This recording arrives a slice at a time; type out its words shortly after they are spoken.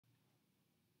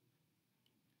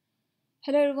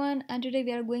Hello everyone, and today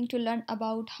we are going to learn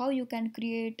about how you can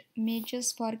create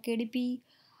images for KDP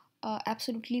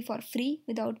absolutely for free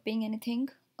without paying anything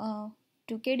to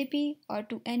KDP or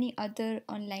to any other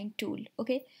online tool.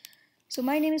 Okay, so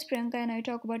my name is Priyanka and I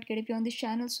talk about KDP on this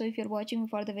channel. So if you're watching me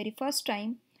for the very first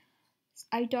time,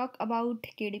 I talk about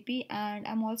KDP and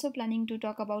I'm also planning to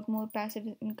talk about more passive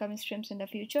income streams in the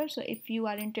future. So if you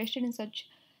are interested in such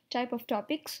type of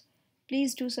topics,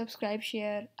 please do subscribe,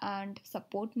 share and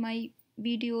support my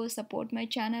videos, support my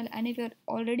channel. And if you're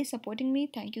already supporting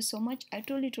me, thank you so much. I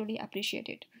truly appreciate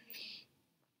it.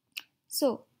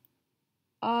 So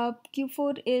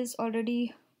Q4 is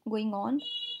already going on,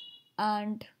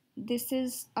 and this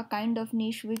is a kind of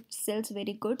niche which sells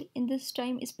very good in this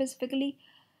time specifically.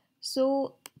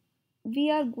 So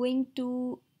we are going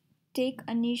to take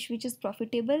a niche which is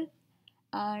profitable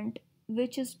and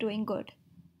which is doing good.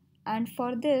 And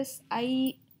for this,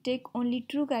 I take only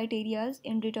two criterias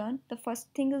in return. The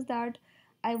first thing is that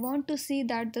I want to see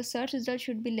that the search result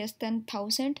should be less than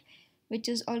 1000, which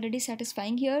is already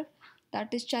satisfying here.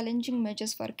 That is challenging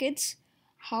measures for kids.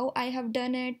 How I have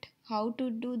done it, how to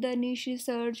do the niche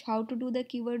research, how to do the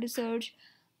keyword research,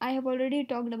 I have already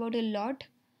talked about a lot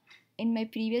in my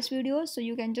previous videos, so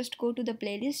you can just go to the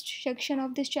playlist section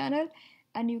of this channel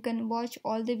and you can watch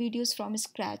all the videos from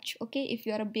scratch. Okay, if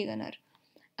you are a beginner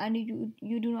and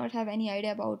you do not have any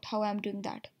idea about how I'm doing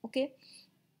that. Okay,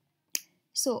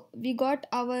 so we got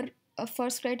our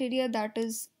first criteria, that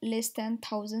is less than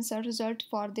 1000 search result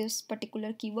for this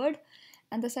particular keyword.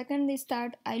 And the second is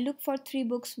that I look for three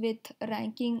books with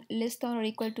ranking less than or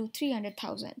equal to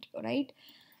 300,000. Right,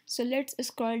 so let's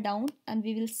scroll down and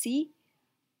we will see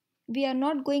we are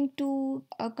not going to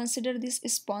consider this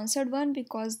sponsored one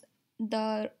because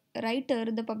the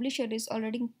the publisher is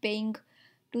already paying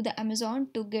to the Amazon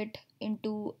to get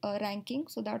into a ranking,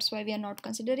 so that's why we are not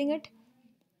considering it.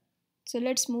 So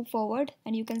let's move forward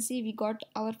and you can see we got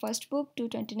our first book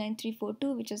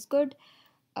 229342, which is good.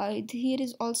 Here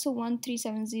is also one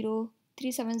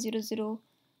 3700,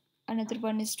 another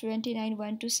one is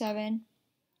 29127.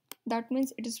 That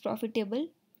means it is profitable.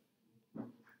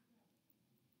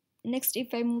 Next,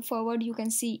 if I move forward, you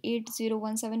can see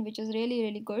 8017, which is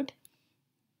really good.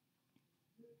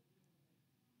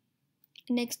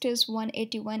 Next is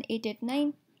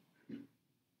 181889,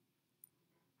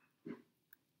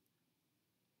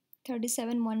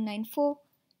 37194,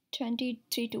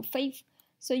 2325.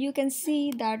 So you can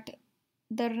see that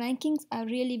the rankings are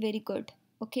really very good.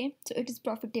 Okay, so it is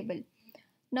profitable.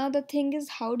 Now the thing is,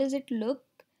 how does it look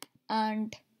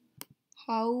and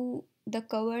how the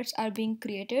covers are being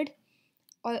created.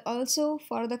 Also,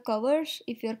 for the covers,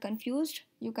 if you're confused,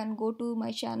 you can go to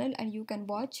my channel and you can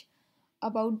watch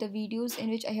about the videos in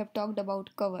which I have talked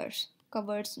about covers,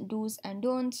 do's and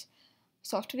don'ts,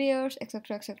 softwares,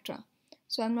 etc.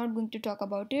 So I'm not going to talk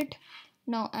about it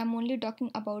now. I'm only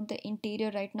talking about the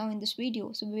interior right now in this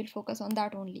video, so we will focus on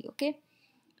that only. Okay,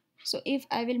 so if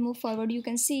I will move forward, you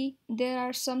can see there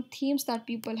are some themes that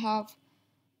people have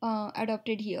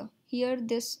adopted here. Here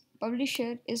this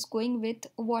publisher is going with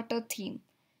water theme,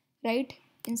 right?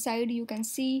 Inside you can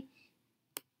see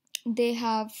they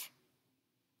have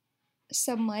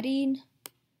submarine,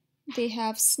 they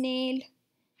have snail,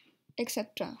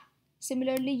 etc.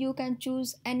 Similarly, you can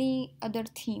choose any other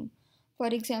theme. For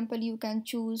example, you can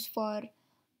choose for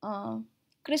uh,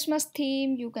 Christmas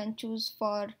theme, you can choose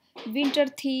for winter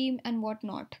theme and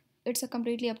whatnot. It's a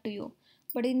completely up to you.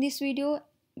 But in this video,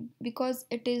 because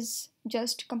it is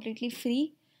just completely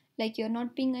free, like you're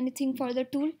not paying anything for the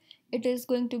tool, it is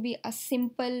going to be a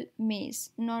simple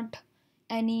maze, not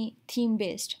any theme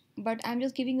based. But I'm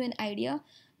just giving you an idea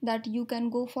that you can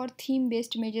go for theme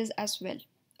based images as well.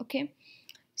 Okay,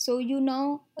 so you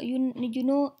know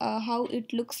how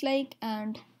it looks like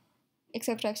and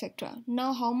etc.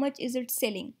 Now how much is it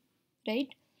selling,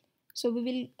 right? So we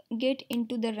will get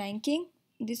into the ranking.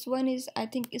 This one is, I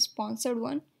think, a sponsored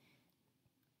one,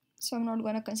 so I'm not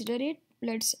gonna consider it.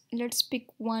 Let's pick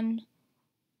one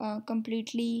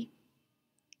completely.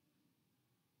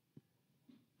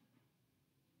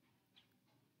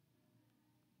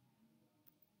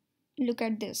 Look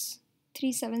at this,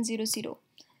 3700.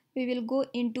 We will go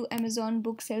into Amazon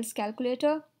book sales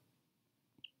calculator.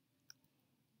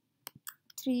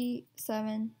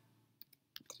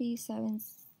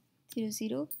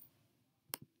 3700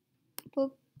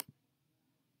 book.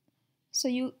 So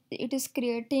it is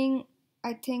creating,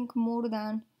 I think, more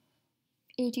than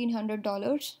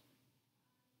 $1800.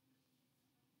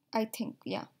 I think,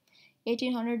 yeah,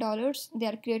 $1800 they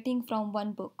are creating from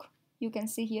one book. You can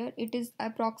see here it is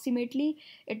approximately,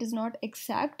 it is not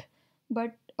exact,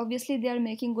 but obviously they are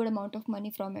making good amount of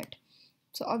money from it.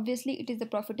 So obviously it is the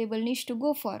profitable niche to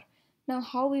go for. Now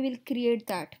how we will create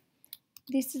that?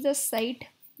 This is a site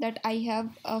that I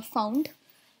have found.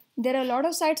 There are a lot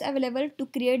of sites available to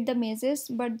create the mazes,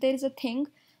 but there is a thing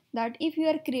that if you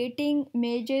are creating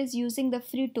mazes using the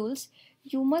free tools,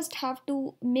 you must have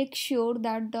to make sure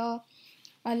that the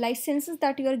licenses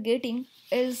that you are getting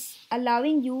is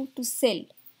allowing you to sell.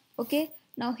 Okay,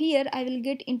 now here I will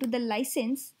get into the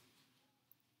license,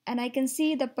 and I can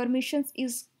see the permissions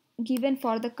is given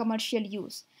for the commercial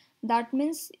use. That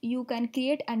means you can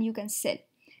create and you can sell.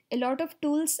 A lot of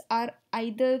tools are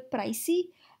either pricey,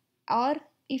 or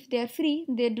if they are free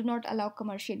they do not allow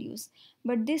commercial use.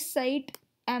 But this site,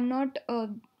 I'm not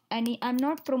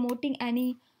promoting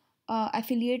any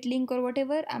affiliate link or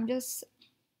whatever. I'm just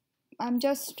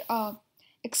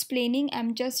explaining,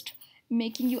 I'm just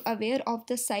making you aware of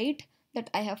the site that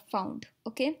I have found.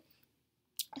 Okay,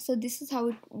 so this is how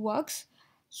it works.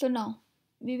 So now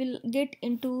we will get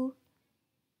into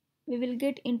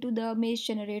the maze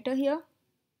generator here.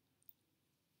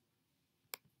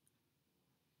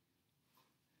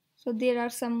 So there are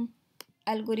some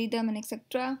algorithm and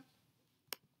etc.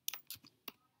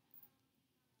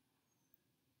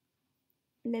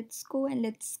 Let's go and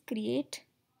let's create.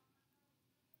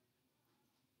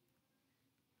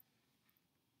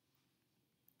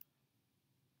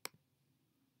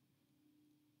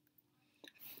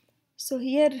 So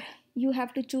here you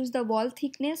have to choose the wall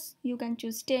thickness. You can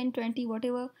choose 10, 20,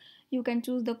 whatever. You can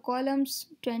choose the columns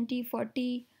 20,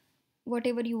 40,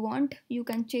 whatever you want. You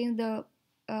can change the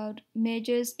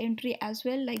measures entry as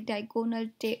well, like diagonal,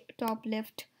 top,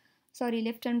 left, sorry,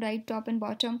 left and right, top and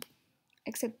bottom,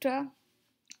 etc.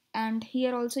 And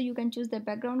here also you can choose the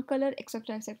background color,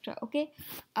 etc, etc. Okay,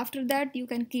 after that you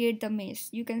can create the maze.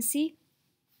 You can see.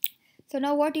 So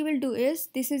now what you will do is,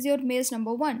 this is your maze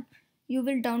number 1. You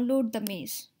will download the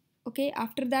maze. Okay,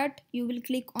 after that you will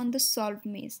click on the solved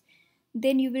maze.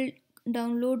 Then you will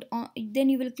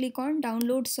click on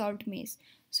download solved maze.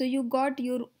 So you got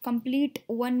your complete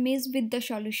one maze with the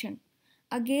solution.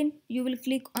 Again you will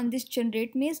click on this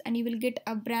generate maze and you will get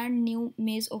a brand new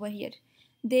maze over here.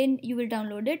 Then you will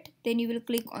download it. Then you will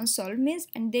click on solved maze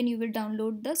and then you will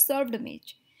download the solved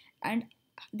maze. And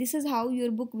this is how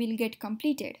your book will get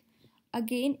completed.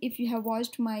 Again, if you have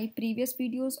watched my previous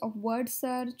videos of word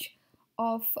search,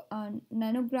 of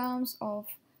nanograms, of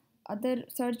other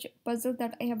search puzzles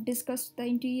that I have discussed the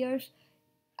interiors,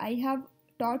 I have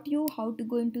taught you how to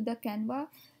go into the Canva,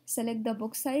 select the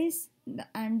book size,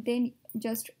 and then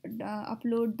just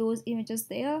upload those images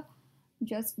there.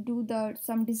 Just do the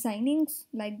some designings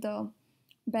like the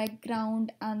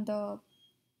background and the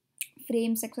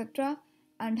frames, etc.,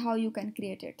 and how you can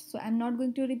create it. So I'm not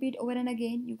going to repeat over and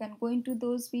again. You can go into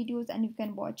those videos and you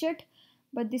can watch it.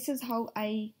 But this is how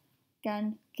I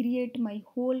can create my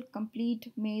whole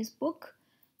complete maze book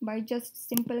by just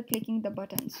simple clicking the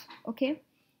buttons. Okay,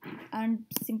 and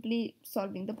simply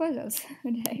solving the puzzles.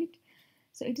 Right,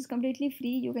 so it is completely free.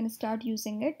 You can start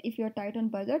using it if you're tight on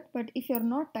budget. But if you're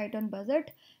not tight on budget,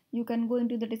 you can go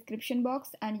into the description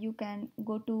box and you can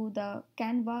go to the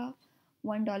Canva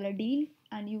 $1 deal,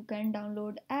 and you can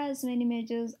download as many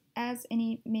images as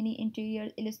many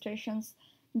interior illustrations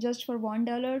just for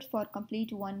 $1 for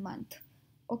complete 1 month.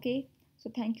 Okay, so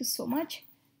thank you so much,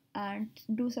 and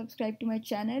do subscribe to my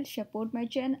channel, support my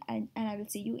channel, and I will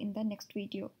see you in the next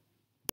video.